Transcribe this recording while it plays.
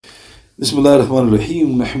Bismillah ar-Rahman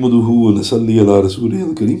ar-Rahim. Nahmaduhu wa nasalli ala rasulihi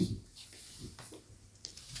al-Kareem.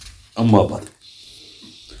 Amma ba'd.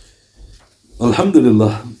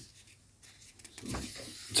 Alhamdulillah.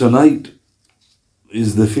 Tonight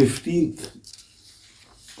is the 15th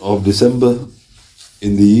of December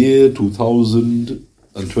in the year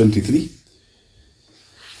 2023.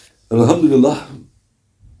 Alhamdulillah,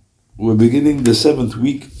 we're beginning the 7th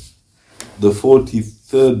week, the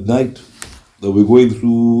 43rd night that we're going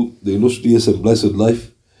through the illustrious and blessed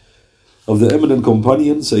life of the eminent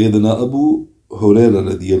companion Sayyidina Abu Hurayrah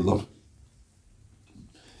radiyallahu.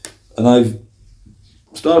 And I've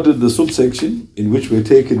started the subsection in which we're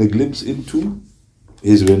taking a glimpse into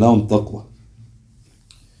his renowned taqwa.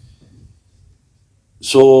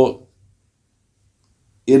 So,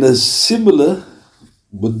 in a similar,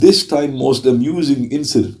 but this time most amusing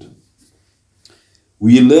incident,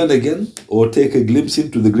 we learn again or take a glimpse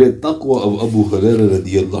into the great taqwa of Abu Hurayrah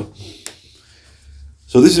radiyallahu.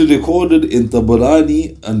 So this is recorded in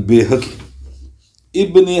Tabarani and Bayhaqi.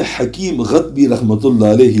 Ibn Hakim Ghatbi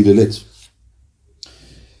rahmatullah alayhi relates,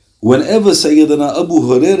 whenever Sayyidina Abu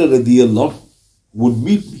Hurayrah radiyallahu would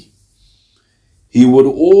meet me, he would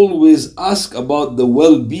always ask about the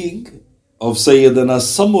well-being of Sayyidina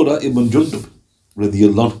Samura ibn Jundub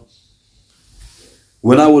radiyallahu.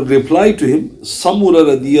 When I would reply to him, Samura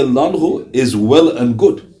radiyallahu is well and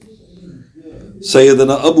good,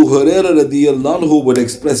 Sayyidina Abu Hurayrah radiyallahu would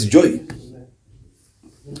express joy.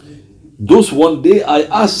 Thus one day I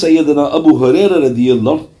asked Sayyidina Abu Hurayrah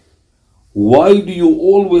radiyallahu, why do you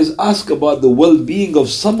always ask about the well-being of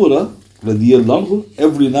Samura radiyallahu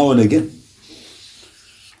every now and again?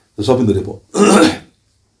 Let's stop in the report.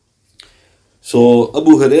 So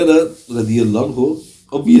Abu Hurayrah radiyallahu,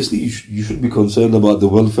 obviously you should be concerned about the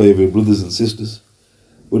welfare of your brothers and sisters,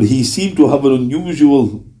 but he seemed to have an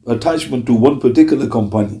unusual attachment to one particular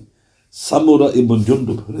companion, Samura ibn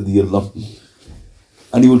Jundub radiyallahu.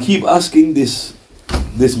 And he would keep asking this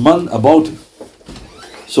man about him.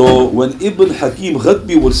 So when Ibn Hakim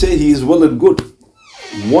Ghatbi would say he is well and good,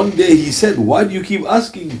 one day he said, why do you keep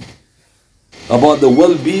asking about the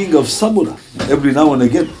well-being of Samura every now and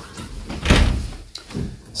again?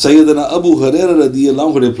 Sayyidina Abu Hurayrah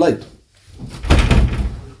radiyallahu replied,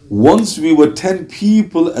 once we were 10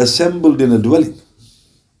 people assembled in a dwelling.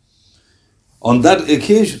 On that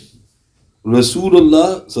occasion,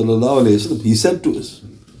 Rasulullah sallallahu alayhi wasallam, he said to us,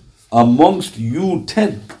 amongst you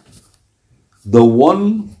 10, the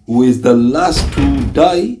one who is the last to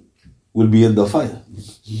die will be in the fire.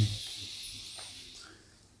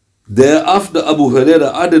 Thereafter Abu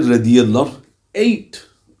Hurayrah added radiyallahu, 8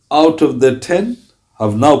 out of the 10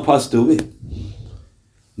 have now passed away.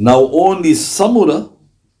 Now only Samura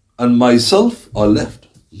and myself are left.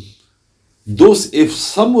 Thus if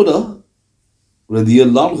Samura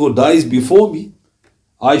radiyallahu dies before me,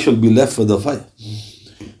 I shall be left for the fire.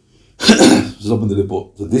 Stop in the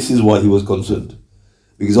report. So this is why he was concerned,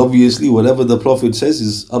 because obviously whatever the Prophet says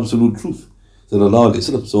is absolute truth.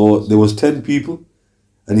 So there was 10 people,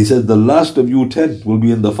 and he said the last of you 10 will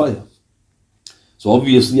be in the fire. So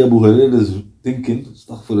obviously Abu Hurayrah is thinking,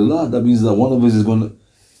 astaghfirullah, that means that one of us is going to,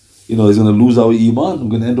 is going to lose our iman, we're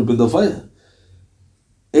going to end up in the fire.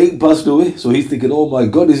 8 passed away, so he's thinking, oh my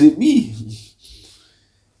God, is it me?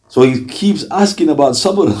 So he keeps asking about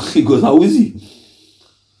Sabr. He goes, how is he?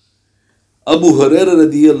 Abu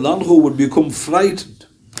Hurayrah radiyallahu would become frightened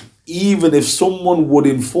even if someone would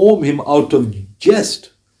inform him out of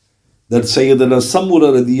jest that Sayyidina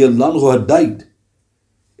Samura radiyallahu had died.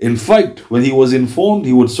 In fact, when he was informed,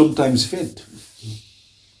 he would sometimes faint.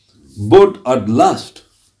 But at last,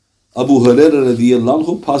 Abu Hurayrah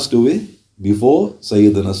radiyallahu passed away before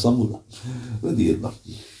Sayyidina Samura radiyallahu.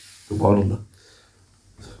 Subhanallah.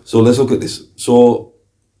 So let's look at this. So,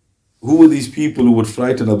 who were these people who would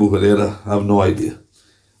frighten Abu Hurayrah? I have no idea.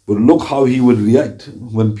 But look how he would react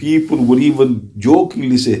when people would even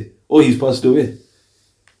jokingly say, oh, he's passed away.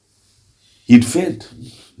 He'd faint.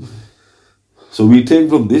 So we take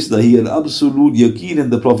from this that he had absolute yaqeen in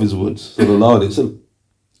the Prophet's words.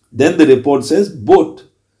 Then the report says, but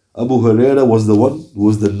Abu Hurayrah was the one who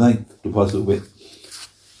was the 9th to pass away.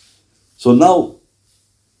 So now,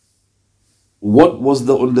 what was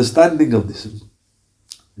the understanding of this?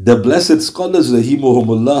 The blessed scholars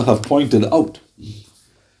rahimahumullah have pointed out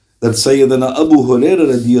that Sayyidina Abu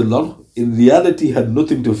Hurayrah radiyallahu in reality had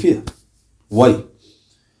nothing to fear. Why?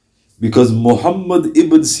 Because Muhammad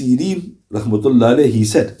ibn Sirin rahmatullah alayhi, he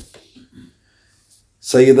said,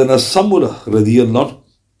 Sayyidina Samura radiyallahu,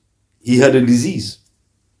 he had a disease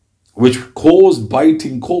which caused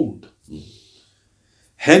biting cold.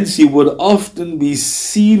 Hence he would often be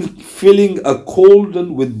seen filling a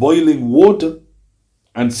cauldron with boiling water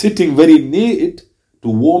and sitting very near it to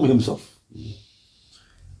warm himself.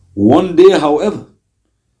 One day, however,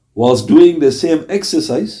 whilst doing the same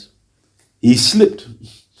exercise, he slipped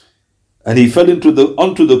and he fell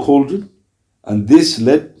onto the cauldron, and this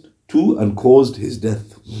led to and caused his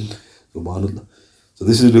death. Subhanallah. So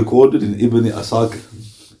this is recorded in Ibn Asakir.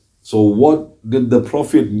 So what did the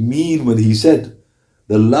Prophet mean when he said,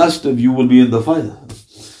 the last of you will be in the fire?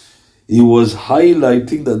 He was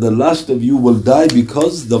highlighting that the last of you will die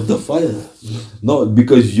because of the fire, not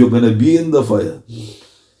because you're going to be in the fire.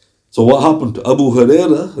 So what happened to Abu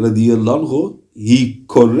Hurayrah radiyallahu anhu? He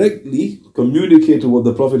correctly communicated what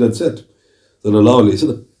the Prophet had said,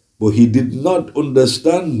 but he did not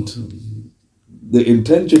understand the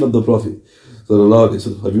intention of the Prophet.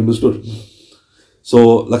 Have you understood?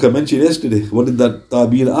 So, like I mentioned yesterday, what did that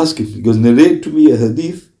Tabi'in ask him? He goes, narrate to me a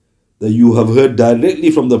hadith that you have heard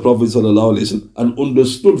directly from the Prophet and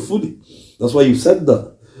understood fully. That's why you said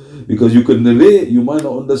that. Because you could narrate, you might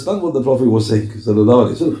not understand what the Prophet was saying.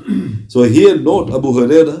 So here, note Abu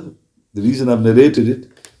Hurayrah, the reason I've narrated it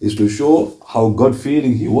is to show how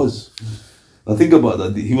God-fearing he was. Now think about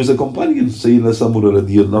that. He was a companion, Sayyidina Samura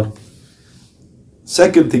radiyallahu.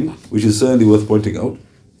 Second thing, which is certainly worth pointing out,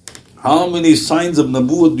 how many signs of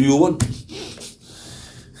Nabuwwat do you want?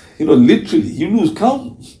 Literally, you lose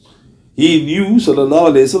count. He knew,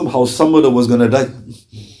 sallallahu alayhi wasallam, how Samura was going to die.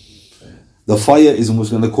 The fire was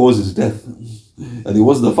going to cause his death. And it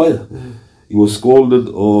was the fire. He was scalded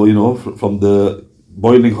from the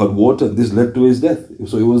boiling hot water, and this led to his death.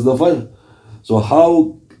 So it was the fire. So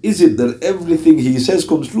how is it that everything he says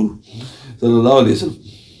comes true? Sallallahu alayhi wasallam.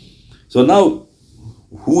 So now,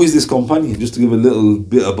 who is this companion? Just to give a little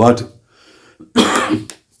bit about him.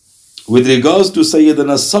 With regards to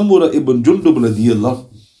Sayyidina Samura ibn Jundub radiyallahu,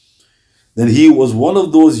 then he was one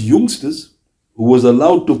of those youngsters who was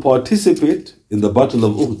allowed to participate in the Battle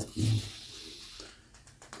of Uhud.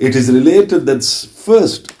 It is related that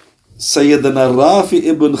first Sayyidina Rafi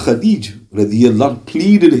ibn Khadij radiyallahu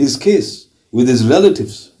pleaded his case with his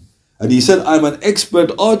relatives, and he said, I'm an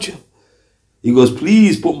expert archer. He goes,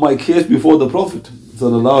 please put my case before the Prophet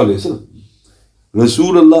sallallahu alaihi wasallam.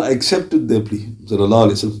 Rasulullah accepted their plea sallallahu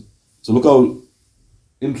alaihi wasallam. So look how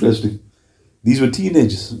interesting. These were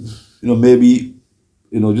teenagers, maybe,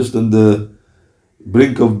 just on the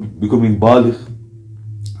brink of becoming baligh,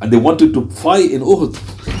 and they wanted to fight in Uhud.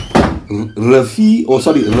 Rafi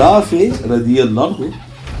radiyallahu anhu,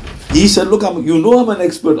 he said, look, I'm an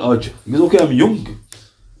expert archer. He goes, okay, I'm young,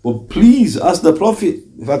 but please ask the Prophet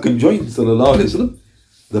if I can join, sallallahu alaihi wasallam.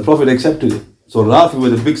 The Prophet accepted it. So Rafi,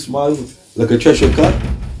 with a big smile, like a Cheshire cat,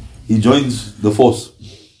 he joins the force.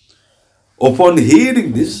 Upon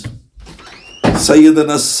hearing this,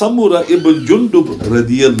 Sayyidina Samura ibn Jundub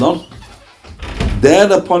radiyallahu anhu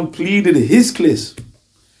thereupon pleaded his case.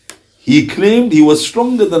 He claimed he was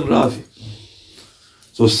stronger than Rafi.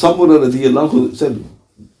 So Samura radiyallahu anhu said,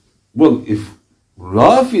 well, if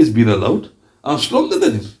Rafi has been allowed, I'm stronger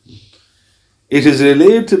than him. It is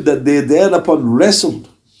related that they thereupon wrestled,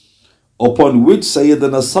 upon which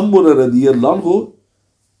Sayyidina Samura radiyallahu anhu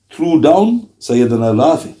threw down Sayyidina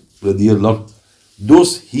Rafi radiyallahu anhu.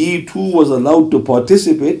 Thus he too was allowed to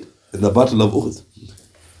participate in the Battle of Uhud.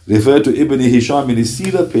 Refer to Ibn Hisham in his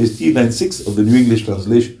Seerah, page 396 of the New English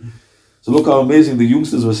Translation. So look how amazing the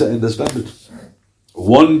youngsters were setting the standard.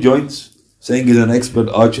 One joins, saying he's an expert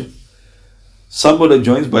archer. Somebody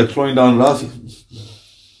joins by throwing down Rafi.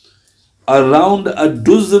 Around a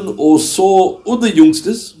dozen or so other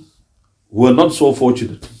youngsters were not so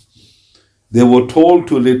fortunate. They were told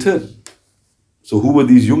to return. So who were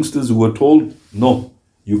these youngsters who were told, no,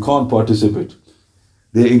 you can't participate?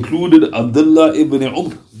 They included Abdullah ibn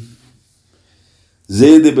Umr,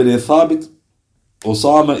 Zayd ibn Thabit,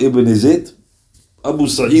 Osama ibn Zayd, Abu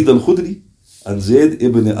Sa'id al-Khudri, and Zayd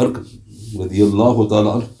ibn Arqam, radiyallahu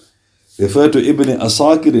ta'ala anhu. Refer to Ibn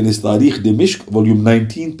Asakir in his Tarikh Dimishq, volume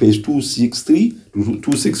 19, page 263 to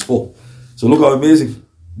 264. So look how amazing.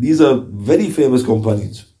 These are very famous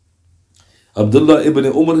companions. Abdullah ibn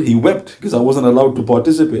Umar, he wept because I wasn't allowed to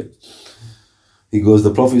participate. He goes,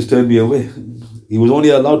 the Prophet turned me away. He was only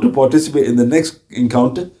allowed to participate in the next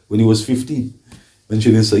encounter when he was 15.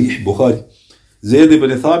 Mentioned in Sahih Bukhari. Zayd ibn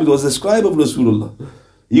Thabit was the scribe of Rasulullah.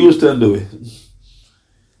 He was turned away.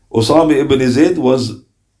 Osama ibn Zayd was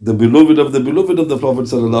the beloved of the Prophet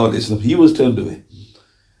sallallahu alaihi wasallam. He was turned away.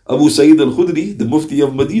 Abu Sa'id al-Khudri, the Mufti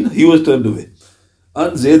of Medina, he was turned away.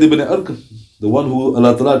 And Zayd ibn Arqam, the one who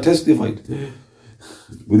Allah Ta'ala testified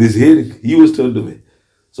with his hearing, he was turned away.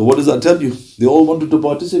 So what does that tell you? They all wanted to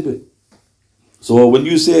participate. So when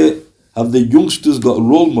you say, have the youngsters got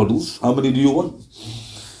role models, how many do you want?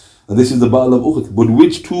 And this is the Battle of Uhud. But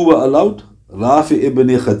which two were allowed? Rafi ibn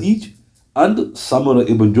Khadij and Samura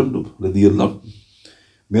ibn Jundub, radiyallahu.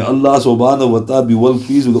 May Allah subhanahu wa ta'ala be well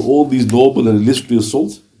pleased with all these noble and illustrious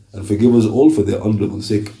souls and forgive us all for their honorable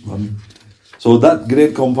sake. Amen. So that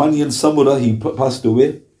great companion Samura, he passed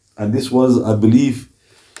away, and this was, I believe,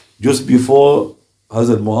 just before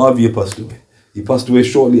Hazrat Muawiyah passed away. He passed away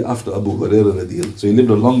shortly after Abu Hurayrah radiyallahu. So he lived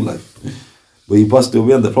a long life. But he passed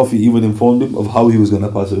away, and the Prophet even informed him of how he was going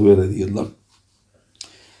to pass away radiyallahu.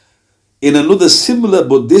 In another similar,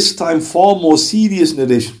 but this time far more serious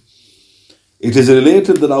narration, it is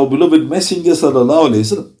related that our beloved Messenger sallallahu alaihi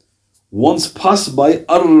wasallam once passed by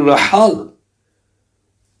Ar Rahal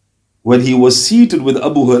when he was seated with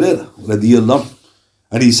Abu Hurayrah radiyallahu,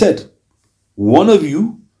 and he said, one of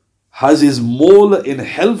you has his molar in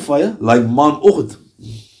hellfire like Mt Uhud.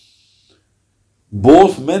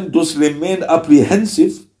 Both men thus remained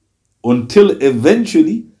apprehensive until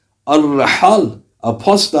eventually Ar Rahal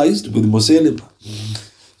apostatized with Musaylimah.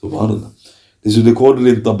 Subhanallah. This is recorded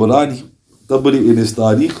in Tabari in his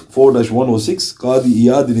Tariq 4-106, Qadi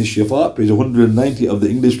Iyad in his Shifa, page 190 of the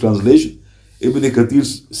English translation, Ibn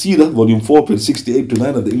Kathir's Seerah, volume 4, page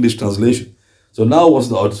 68-9 of the English translation. So now what's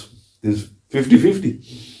the odds? It's 50-50.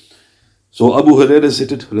 So Abu Hurayrah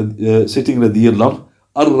sitting radiyallahu.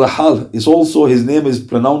 Ar Rahal is also, his name is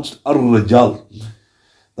pronounced Ar Rajal.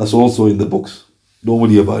 That's also in the books. Don't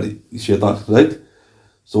worry about it. It's shaitan, right?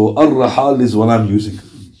 So Ar Rahal is what I'm using.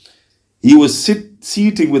 He was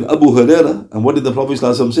seating with Abu Hurayrah, and what did the Prophet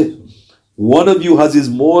ﷺ say? One of you has his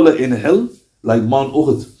molar in hell like Mt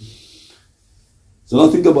Uhud. So now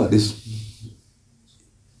think about this.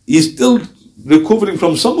 He's still recovering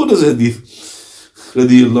from somebody's hadith.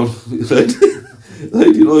 Right?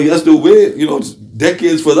 Right? He has to wait,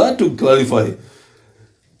 decades for that to clarify.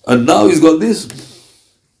 And now he's got this.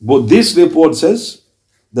 But this report says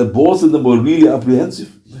that both of them were really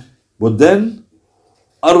apprehensive. But then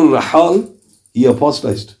Ar Rahal, he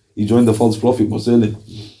apostatized. He joined the false prophet Musaylim.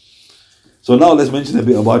 So now let's mention a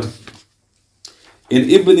bit about it. In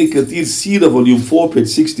Ibn Kathir's Seerah, volume 4, page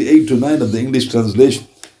 68-9 of the English translation,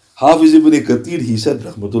 Hafiz Ibn Kathir, he said,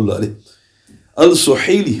 Rahmatullah alayh,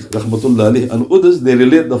 Al-Suhaili, Rahmatullah alayh, and others, they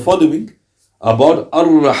relate the following about Ar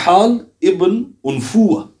Rahal ibn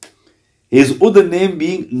Unfuwa. His other name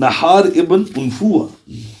being Nahar ibn Unfuwa.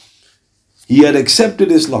 He had accepted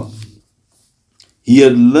Islam. He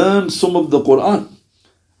had learned some of the Quran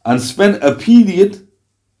and spent a period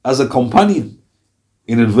as a companion,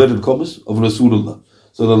 in inverted commas, of Rasulullah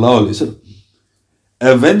sallallahu alaihi wasallam.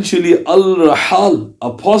 Eventually, Al Rahal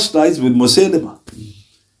apostatized with Musaylimah.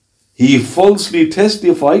 He falsely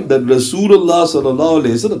testified that Rasulullah sallallahu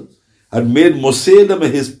alaihi wasallam had made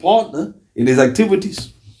Musaylimah his partner in his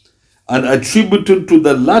activities, and attributed to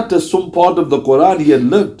the latter some part of the Quran he had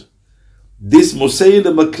learned. This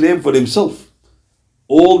Musaylimah claimed for himself.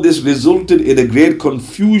 All this resulted in a great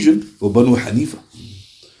confusion for Banu Hanifa.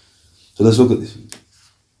 So let's look at this.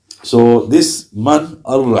 So this man,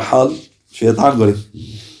 Ar Rahal, shaitan got him.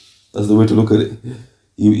 That's the way to look at it.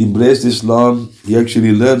 He embraced Islam, he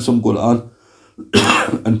actually learned some Quran,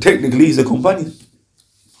 and technically he's a companion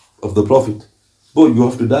of the Prophet. But you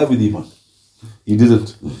have to die with Iman. He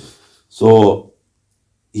didn't. So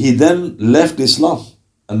he then left Islam,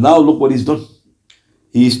 and now look what he's done.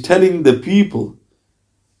 He's telling the people,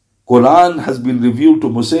 Quran has been revealed to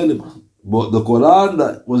Musaylimah, but the Quran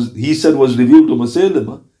that he said was revealed to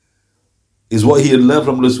Musaylimah is what he had learned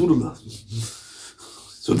from Rasulullah.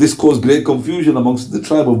 So this caused great confusion amongst the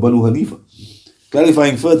tribe of Banu Hanifa.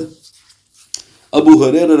 Clarifying further, Abu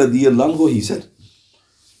Hurayrah radiyallahu anhu, he said,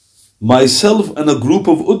 myself and a group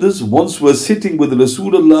of others once were sitting with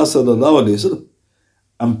Rasulullah sallallahu alaihi wasallam,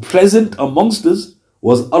 and present amongst us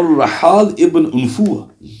was Ar Rahal ibn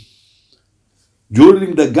Unfuwa.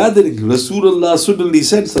 During the gathering, Rasulullah suddenly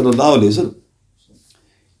said, sallallahu alayhi wa sallam,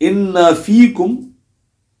 Inna feekum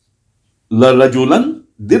la rajulan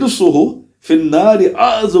dirsuhu fin nari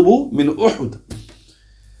a'zabu min Uhud.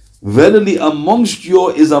 Verily amongst you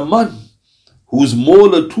is a man whose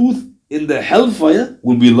molar tooth in the hellfire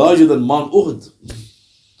will be larger than Mount Uhud.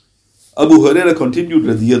 Abu Hurayrah continued,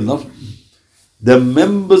 radiyallahu, the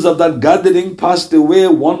members of that gathering passed away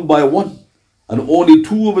one by one, and only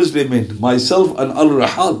two of us remained, myself and Ar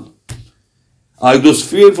Rahal. I just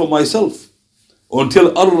feared for myself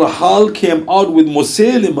until Ar Rahal came out with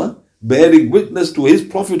Musaylimah bearing witness to his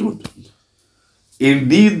prophethood.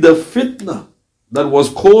 Indeed, the fitna that was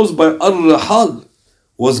caused by Ar Rahal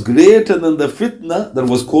was greater than the fitna that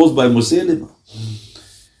was caused by Musaylimah.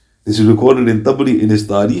 This is recorded in Tabari in his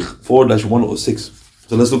Tarikh 4-106.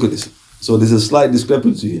 So let's look at this. So there's a slight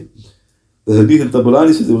discrepancy here. The Hadith in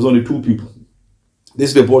Tabarani says there was only 2 people.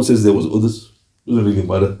 This report says there was others. Doesn't really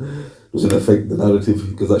matter. Doesn't affect the narrative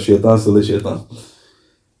because that shaitan still is shaitan.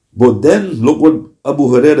 But then look what Abu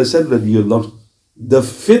Hurayrah said, radiyallahu anhu. The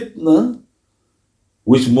fitna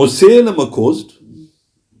which Musaylama caused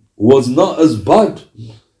was not as bad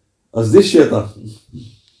as this shaitan.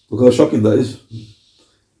 Look how shocking that is.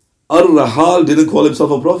 Ar Rahal didn't call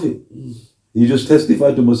himself a prophet. He just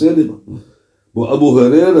testified to Musaylama. But Abu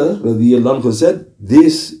Hurayrah radiyallahu anhu said,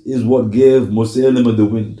 this is what gave Musaylama the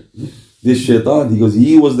wind. This shaitan, because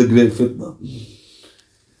he was the great fitna.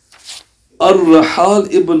 Ar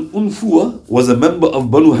Rahal ibn Unfuwa was a member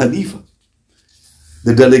of Banu Hanifa,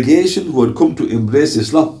 the delegation who had come to embrace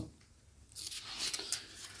Islam.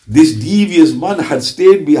 This devious man had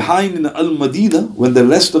stayed behind in Al-Madinah when the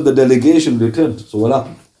rest of the delegation returned. So what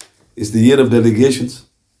happened? It's the year of delegations.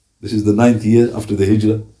 This is the 9th year after the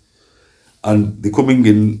Hijrah. And they're coming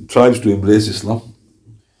in tribes to embrace Islam.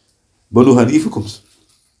 Banu Hanifa comes.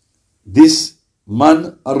 This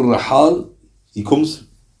man, Ar Rahal, he comes,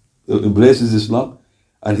 embraces Islam,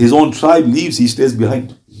 and his own tribe leaves, he stays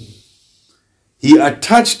behind. He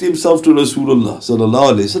attached himself to Rasulullah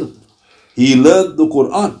sallallahu alaihi wasallam. He learned the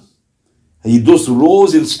Quran. He thus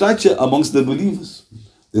rose in stature amongst the believers.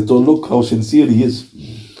 They thought, look how sincere he is.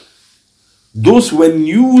 Thus, when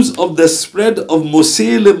news of the spread of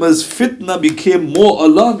Musaylama's fitna became more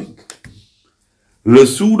alarming,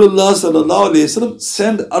 Rasulullah sallallahu alayhi wasallam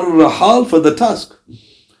sent Ar Rahal for the task.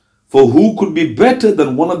 For who could be better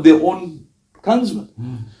than one of their own clansmen?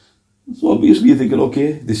 So obviously you're thinking,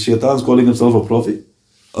 okay, this shaitan's calling himself a prophet.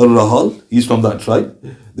 Ar Rahal, he's from that tribe.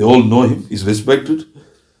 They all know him. He's respected.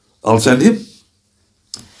 I'll send him.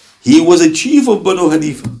 He was a chief of Banu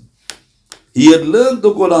Hanifa. He had learned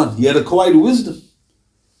the Quran. He had acquired wisdom.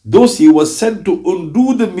 Thus he was sent to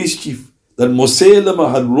undo the mischief that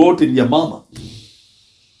Musaylama had wrought in Yamama.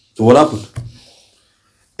 So what happened?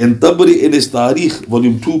 In Tabari in his Tarikh,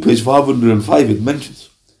 volume 2, page 505, it mentions,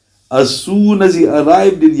 as soon as he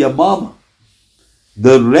arrived in Yamama,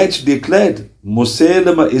 the wretch declared,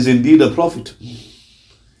 Musaylama is indeed a prophet.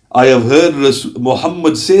 I have heard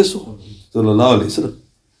Muhammad say so. Sallallahu Alaihi Wasallam.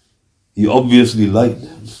 He obviously lied.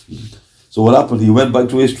 So what happened? He went back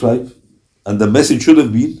to his tribe, and the message should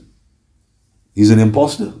have been, he's an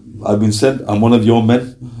imposter. I've been sent, I'm one of your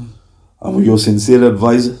men. I'm your sincere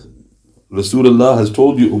advisor. Rasulullah has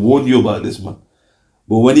told you, warned you about this man.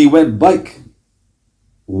 But when he went back,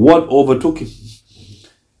 what overtook him?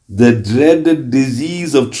 The dreaded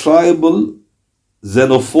disease of tribal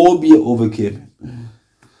xenophobia overcame him.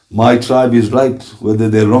 My tribe is right, whether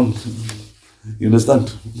they're wrong. You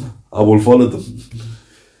understand? I will follow them.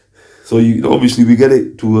 So obviously we get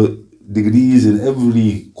it to degrees in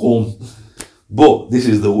every qawm. But this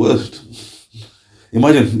is the worst.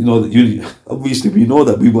 Imagine, obviously we know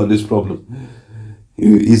that we've got this problem.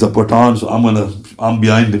 He's a Pathan, so I'm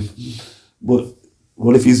behind him. But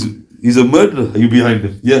what if he's a murderer? Are you behind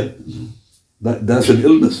him? Yeah. That's an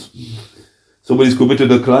illness. Somebody's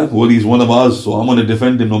committed a crime. Well, he's one of ours, so I'm going to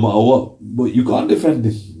defend him no matter what. But you can't defend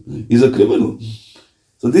him. He's a criminal.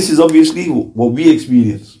 So this is obviously what we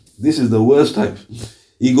experience. This is the worst type.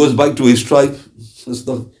 He goes back to his tribe.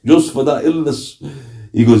 Just for that illness.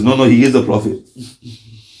 He goes, no, he is a prophet.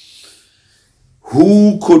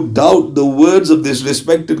 Who could doubt the words of this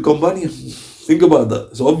respected companion? Think about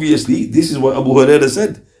that. So obviously, this is what Abu Hurayrah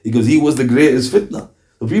said. Because he was the greatest fitna.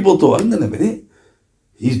 So people thought, hang on a minute.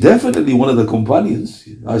 He's definitely one of the companions.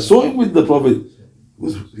 I saw him with the prophet.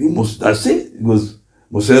 That's it. It was,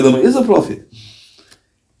 Musaylama is a prophet.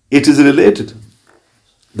 It is related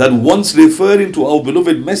that once referring to our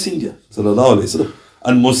beloved messenger, sallallahu alaihi wasallam,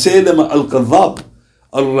 and Musaylama al-Kadhab,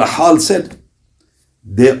 Ar Rahal said,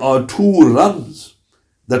 there are 2 rams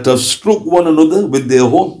that have struck one another with their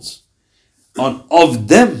horns. And of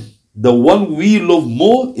them, the one we love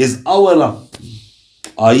more is our ram,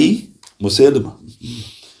 i.e. Musaylama.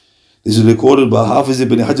 This is recorded by Hafiz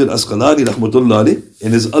ibn Hajar Asqalani rahmatullah alayh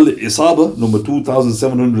in his Al-Isaba, number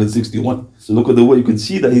 2761. So look at the way you can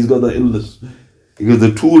see that he's got that illness. Because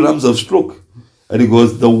the 2 rams have struck. And he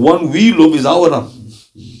goes, the one we love is our ram.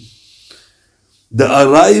 The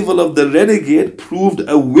arrival of the renegade proved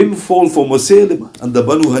a windfall for Musaylama, and the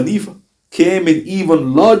Banu Hanifa came in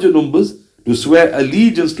even larger numbers to swear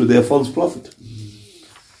allegiance to their false prophet.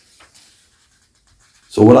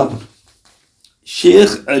 So what happened?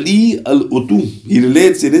 Sheikh Ali al-Utum, he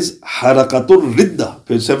relates in his Harakatul Ridda,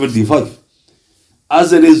 page 75.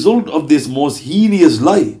 As a result of this most heinous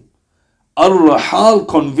lie, Ar Rahal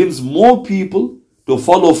convinced more people to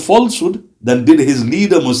follow falsehood than did his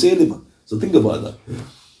leader Musaylima. So think about that.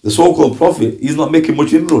 The so-called prophet, he's not making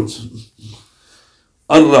much inroads.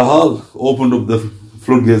 Ar Rahal opened up the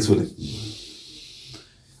floodgates for him.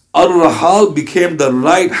 Ar Rahal became the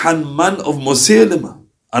right-hand man of Musaylima,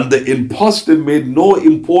 and the impostor made no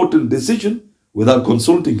important decision without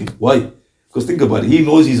consulting him. Why? Because think about it, he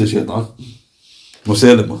knows he's a shaitan.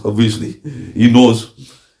 Musaylima, obviously. He knows.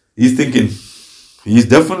 He's thinking, he's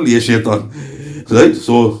definitely a shaitan. Right?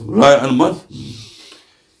 So, right-hand man.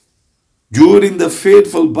 During the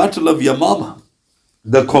fateful battle of Yamama,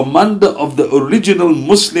 the commander of the original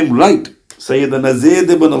Muslim right, Sayyidina Zayd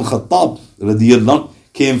ibn al-Khattab, radiyallahu anhu,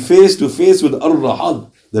 came face to face with Ar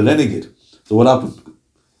Rahal, the renegade. So what happened?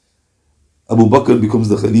 Abu Bakr becomes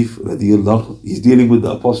the Khalif, radiyallahu anhu. He's dealing with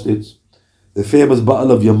the apostates. The famous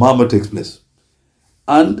battle of Yamama takes place.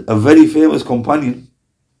 And a very famous companion,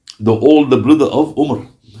 the older brother of Umar,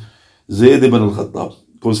 Zayd ibn al-Khattab,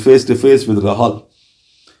 comes face to face with Rahal.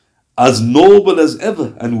 As noble as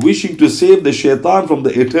ever and wishing to save the shaitan from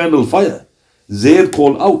the eternal fire, Zayd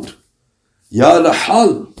called out, Ya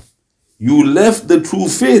Rahal, you left the true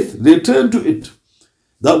faith, return to it.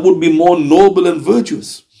 That would be more noble and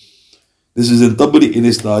virtuous. This is in Tabari in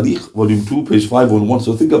his Tariq, volume 2, page 511.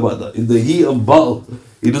 So think about that. In the heat of battle,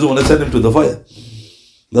 he doesn't want to send him to the fire.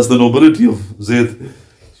 That's the nobility of Zayd.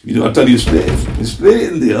 You know, I tell you straight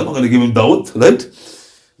in there. I'm not going to give him doubt, right?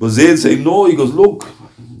 But Zayd saying no. He goes, look,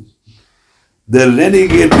 the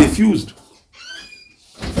renegade refused.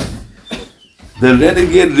 The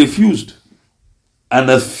renegade refused. And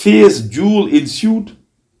a fierce duel ensued,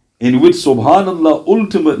 in which, subhanallah,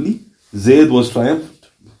 ultimately, Zayd was triumphant.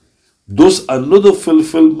 Thus, another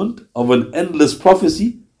fulfillment of an endless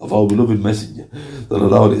prophecy of our beloved Messenger.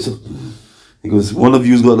 He goes, one of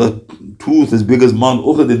you's got a tooth as big as Mount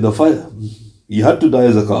Uhud in the fire. He had to die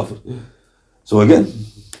as a kafir. So again,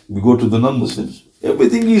 we go to the non-Muslims.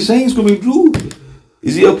 Everything he's saying is coming true.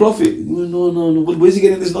 Is he a prophet? No. But where's he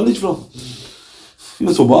getting this knowledge from?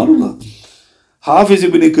 Subhanallah. Hafiz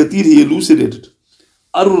ibn Kathir, he elucidated.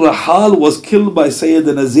 Ar Rahal was killed by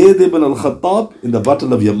Sayyidina Zayd ibn al-Khattab in the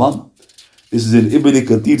battle of Yamama. This is in Ibn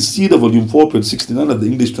Kathir's Seerah, volume 4, page 69 of the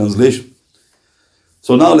English translation.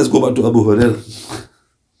 So now let's go back to Abu Hurayrah.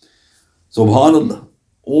 Subhanallah.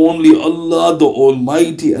 Only Allah, the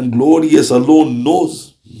Almighty and Glorious alone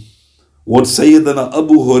knows what Sayyidina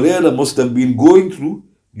Abu Hurayrah must have been going through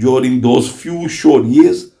during those few short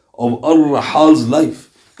years of Ar Rahal's life.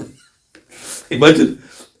 Imagine,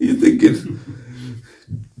 he's thinking,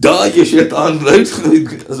 die, ya shaitan, right?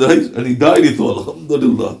 And he died, he thought,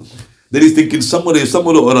 alhamdulillah. Then he's thinking, Samura,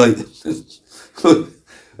 alright.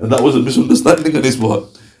 And that was a misunderstanding on his part.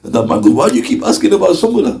 And that man goes, why do you keep asking about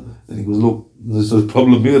Samura? And he goes, look, there's a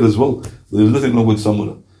problem here as well. There's nothing wrong with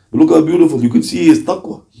Samura. But look how beautiful, you could see his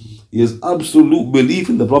taqwa. He has absolute belief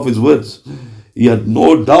in the Prophet's words. He had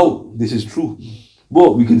no doubt this is true.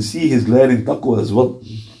 But we can see his glaring taqwa as well.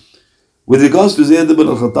 With regards to Zayd ibn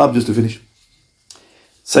al-Khattab, just to finish,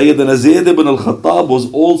 Sayyidina Zayd ibn al-Khattab was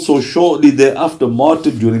also shortly thereafter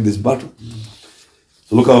martyred during this battle.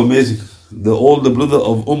 So look how amazing. The older brother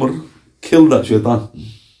of Umar killed that shaitan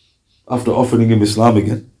after offering him Islam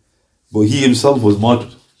again. But he himself was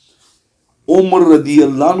martyred. Umar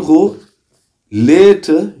radiyallahu anhu,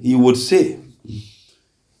 later he would say,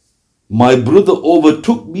 my brother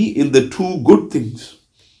overtook me in the two good things.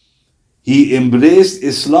 He embraced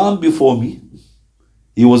Islam before me.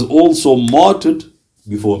 He was also martyred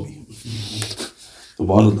before me.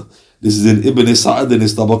 Subhanallah. This is in Ibn Sa'ad in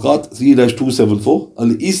his Tabaqat 3-274,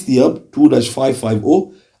 Al-Istiyab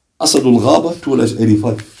 2-550, Asadul Ghaba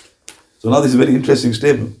 2-85. So now this is a very interesting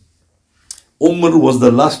statement. Umar was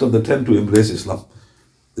the last of the 10 to embrace Islam.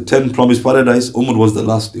 The 10 promised paradise, Umar was the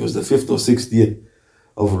last. It was the 5th or 6th year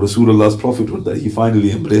of Rasulullah's prophethood that he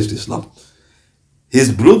finally embraced Islam.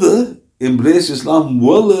 His brother embraced Islam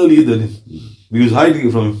well earlier than him. He was hiding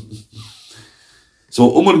it from him.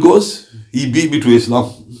 So Umar goes, he beat me to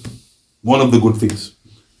Islam. One of the good things.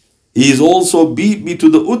 He's also beat me to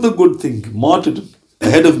the other good thing, martyrdom,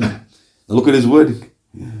 ahead of me. Now look at his wording.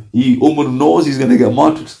 Umar knows he's going to get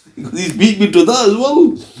martyred. He's beat me to that as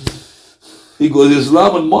well. He goes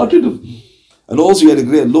Islam and martyrdom. And also he had a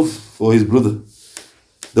great love for his brother.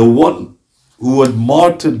 The one who had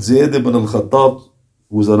martyred Zayd ibn al-Khattab,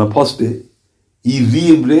 who was an apostate, he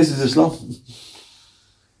re-embraces Islam.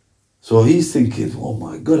 So he's thinking, oh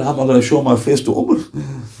my God, how am I going to show my face to Umar?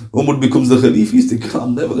 Umar becomes the Khalif. He's thinking,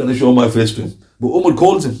 I'm never going to show my face to him. But Umar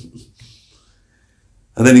calls him.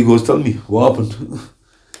 And then he goes, tell me, what happened?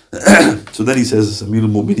 So then he says,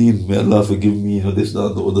 Ameer-Ul, may Allah forgive me, this,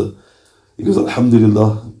 that, the other. He goes,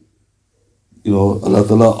 Alhamdulillah, Allah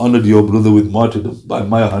Ta'ala honored your brother with martyrdom by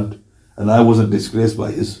my hand, and I wasn't disgraced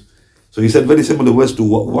by his. So he said very similar words to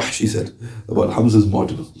what Wahshi said about Hamza's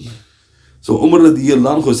martyrdom. So Umar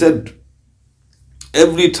radiallahu anhu said,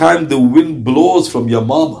 every time the wind blows from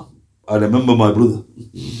Yamama, I remember my brother.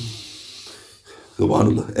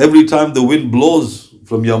 Subhanallah. Every time the wind blows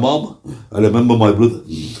from Yamama, I remember my brother.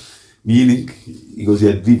 Meaning, he goes, he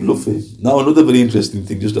had deep love for him. Now another very interesting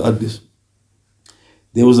thing, just to add this.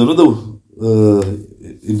 There was another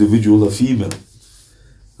individual, a female.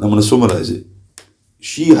 I'm going to summarize it.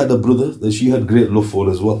 She had a brother that she had great love for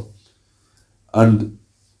as well. And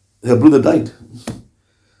her brother died.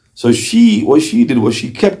 So what she did was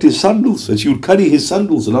she kept his sandals, and she would carry his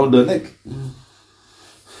sandals around her neck.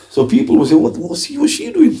 So people would say, what's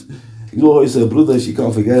she doing? It's her brother, she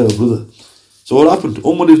can't forget her brother. So what happened?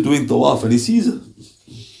 Umar is doing tawaf and he sees her.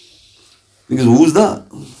 He goes, who's that?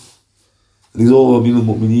 And he goes,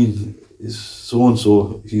 Momineen is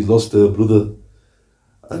so-and-so, she's lost her brother.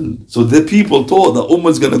 And so the people thought that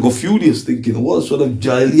Umar's going to go furious, thinking, what sort of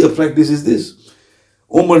Jahiliyyah practice is this?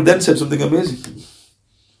 Umar then said something amazing.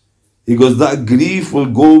 He goes, that grief will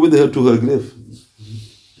go with her to her grave.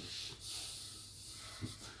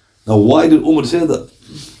 Now why did Umar say that?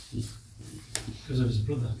 Because of his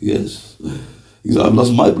brother. Yes. He goes, I've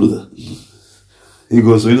lost my brother. He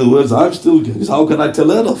goes, so in other words, I'm still, because how can I tell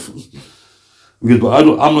her off? Because,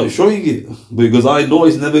 but I'm not showing it, because I know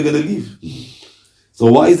it's never going to leave.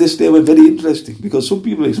 So why is this statement very interesting? Because some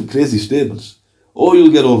people make some crazy statements. Oh,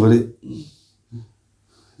 you'll get over it.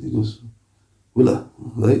 He goes, will I?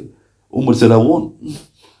 Right? Umar said, I won't.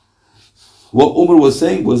 What Umar was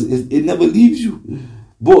saying was, it never leaves you.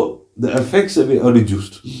 But the effects of it are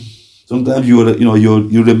reduced. Sometimes you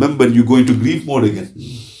remember you're going to grieve more again.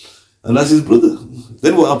 And that's his brother.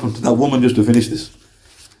 Then what happened to that woman, just to finish this?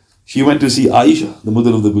 She went to see Aisha, the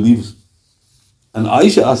mother of the believers. And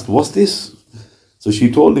Aisha asked, what's this? So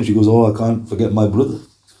she told him, she goes, I can't forget my brother.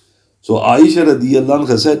 So Aisha radiallahu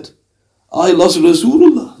anha said, I lost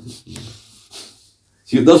Rasulullah.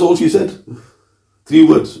 That's all she said. 3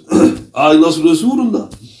 words. I lost Rasulullah.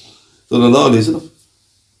 Sallallahu alayhi wa sallam.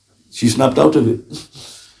 She snapped out of it.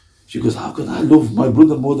 She goes, how can I love my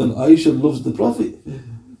brother more than Aisha loves the Prophet?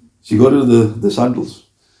 She got rid of the sandals.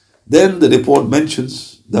 Then the report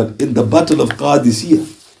mentions that in the battle of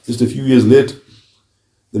Qadisiyah, just a few years later,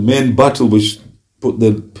 the main battle which put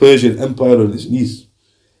the Persian Empire on its knees,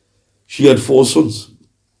 she had 4 sons.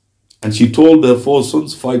 And she told her 4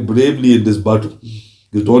 sons, fight bravely in this battle.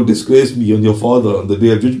 You don't disgrace me and your father on the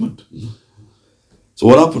day of judgment. So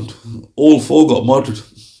what happened? All 4 got martyred.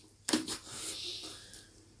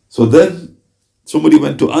 So then somebody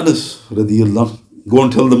went to Anas radiallahu, go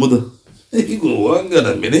and tell the mother. He goes, hang on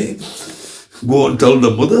a minute. Go and tell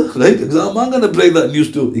the mother, right? Because I'm going to break that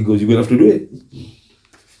news too. He goes, you're going to have to do it.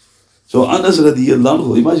 So Anas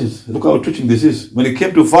radiallahu, imagine, look how touching this is. When it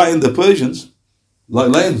came to fighting the Persians, like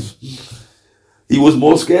lions, he was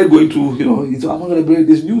more scared going to, he said, I'm not going to break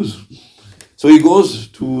this news. So he goes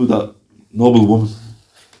to that noble woman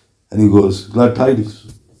and he goes, glad tidings.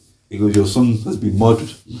 He goes, your son has been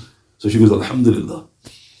martyred. So she goes, Alhamdulillah.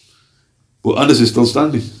 But Anas is still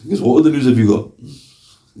standing. He goes, what other news have you got?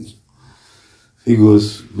 He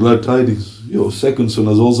goes, glad tidings. Your second son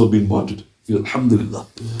has also been martyred. He goes, Alhamdulillah.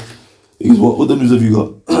 He goes, what other news have you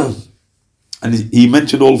got? And he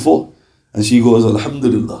mentioned all 4. And she goes,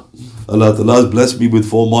 Alhamdulillah. Allah Ta'ala has blessed me with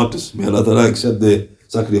 4 martyrs. May Allah Ta'ala accept their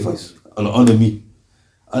sacrifice and honor me.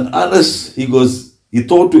 And Anas, he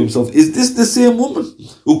thought to himself, is this the same woman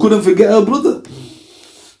who couldn't forget her brother?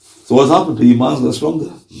 So what's happened? Her iman's got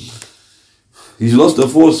stronger. He's lost her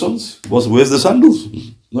 4 sons. Where's the sandals?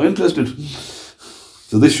 Not interested.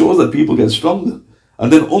 So this shows that people get stronger.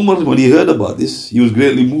 And then Umar, when he heard about this, he was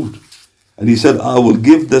greatly moved. And he said, I will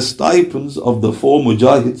give the stipends of the 4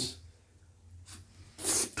 mujahids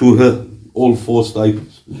to her, all 4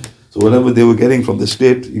 stipends. So whatever they were getting from the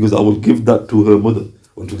state, he goes, I will give that to her mother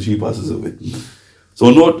until she passes away. So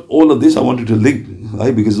not all of this I wanted to link,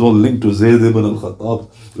 right? Because it's all linked to Zayd ibn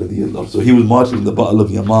al-Khattab. So he was martyred in the Battle of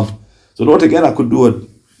Yamam. So not again I could do a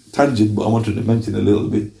tangent, but I wanted to mention a little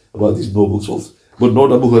bit about these noble souls. But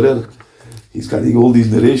not Abu Hurayrah. He's carrying all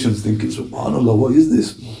these narrations thinking, subhanAllah, what is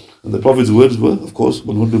this? And the Prophet's words were, of course,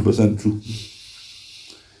 100% true.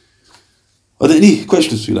 Are there any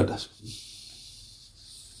questions you like to ask?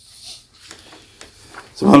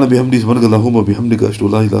 سبحان الله بحمده سبحانك اللهم وبحمدك أشهد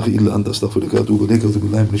أن لا إله إلا أنت أستغفرك وأتوب إليك وأعوذ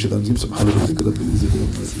بالله من الشيطان الرجيم سبحان ربك رب العزة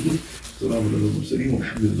عما يصفون سلام على المرسلين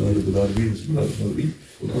والحمد لله رب العالمين بسم الله الرحمن الرحيم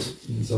والعصر